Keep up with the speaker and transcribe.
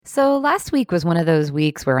So last week was one of those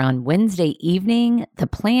weeks where on Wednesday evening, the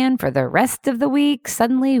plan for the rest of the week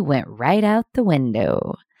suddenly went right out the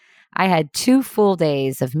window. I had 2 full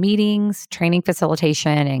days of meetings, training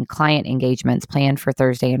facilitation, and client engagements planned for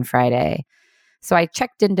Thursday and Friday. So I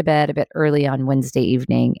checked into bed a bit early on Wednesday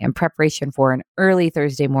evening in preparation for an early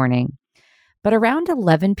Thursday morning. But around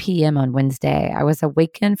 11 p.m. on Wednesday, I was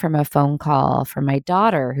awakened from a phone call from my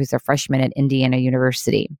daughter, who's a freshman at Indiana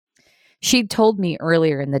University. She'd told me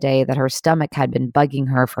earlier in the day that her stomach had been bugging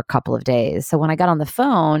her for a couple of days. So when I got on the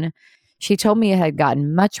phone, she told me it had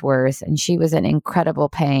gotten much worse and she was in incredible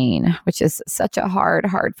pain, which is such a hard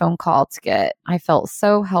phone call to get. I felt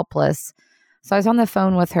so helpless. So I was on the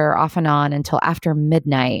phone with her off and on until after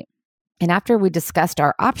midnight. And after we discussed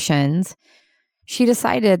our options, she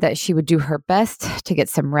decided that she would do her best to get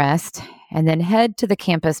some rest and then head to the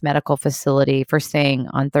campus medical facility first thing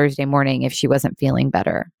on Thursday morning if she wasn't feeling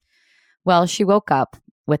better. Well, she woke up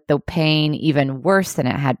with the pain even worse than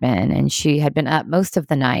it had been, and she had been up most of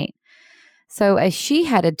the night. So as she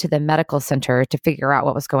headed to the medical center to figure out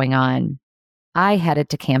what was going on, I headed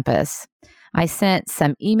to campus. I sent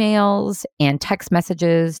some emails and text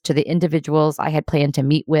messages to the individuals I had planned to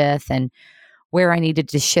meet with and where I needed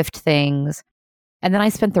to shift things. And then I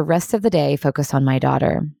spent the rest of the day focused on my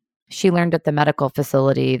daughter. She learned at the medical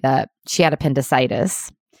facility that she had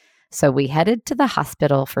appendicitis. So we headed to the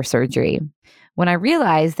hospital for surgery. When I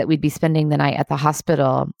realized that we'd be spending the night at the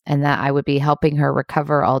hospital and that I would be helping her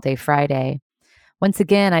recover all day Friday, once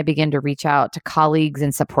again, I began to reach out to colleagues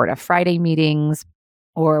in support of Friday meetings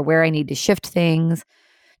or where I need to shift things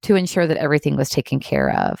to ensure that everything was taken care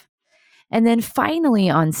of. And then finally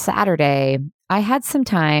on Saturday, I had some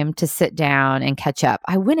time to sit down and catch up.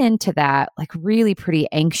 I went into that really pretty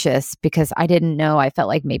anxious because I didn't know. I felt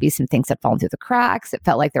like maybe some things had fallen through the cracks. It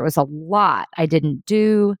felt like there was a lot I didn't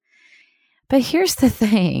do. But here's the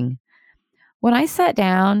thing. When I sat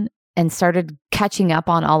down and started catching up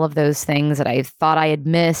on all of those things that I thought I had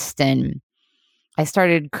missed and I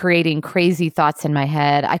started creating crazy thoughts in my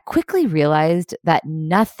head, I quickly realized that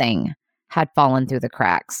nothing had fallen through the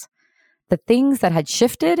cracks. The things that had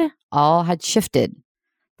shifted, all had shifted.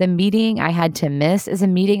 The meeting I had to miss is a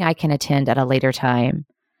meeting I can attend at a later time.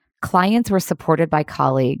 Clients were supported by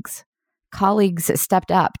colleagues. Colleagues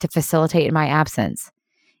stepped up to facilitate in my absence.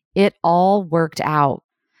 It all worked out.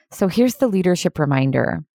 So here's the leadership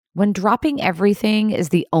reminder. When dropping everything is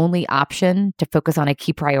the only option to focus on a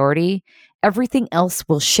key priority, everything else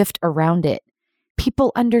will shift around it.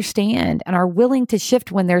 People understand and are willing to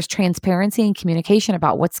shift when there's transparency and communication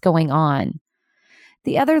about what's going on.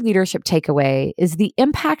 The other leadership takeaway is the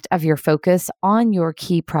impact of your focus on your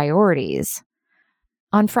key priorities.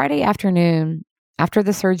 On Friday afternoon, after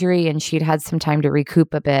the surgery and she'd had some time to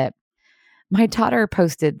recoup a bit, my daughter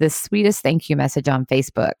posted the sweetest thank you message on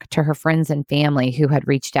Facebook to her friends and family who had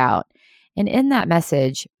reached out. And in that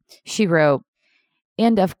message, she wrote,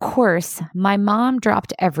 "And of course, my mom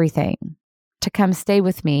dropped everything to come stay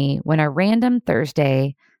with me when a random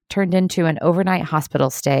Thursday turned into an overnight hospital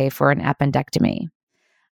stay for an appendectomy."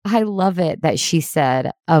 I love it that she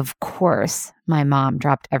said, "Of course, my mom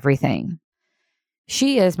dropped everything."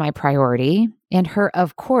 She is my priority, and her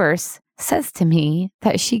 "of course" says to me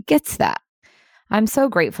that she gets that. I'm so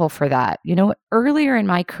grateful for that. Earlier in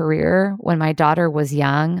my career, when my daughter was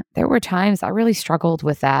young, there were times I really struggled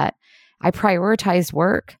with that. I prioritized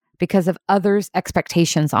work because of others'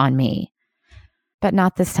 expectations on me. But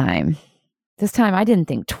not this time. This time, I didn't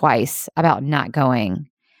think twice about not going.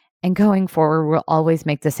 And going forward, we'll always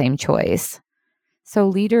make the same choice. So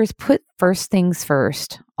leaders, put first things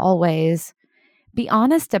first, always. Be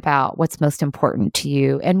honest about what's most important to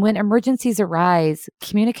you. And when emergencies arise,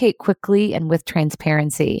 communicate quickly and with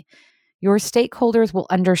transparency. Your stakeholders will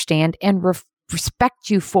understand and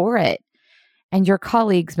respect you for it. And your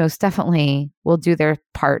colleagues most definitely will do their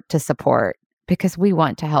part to support, because we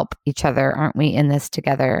want to help each other, aren't we, in this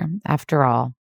together, after all.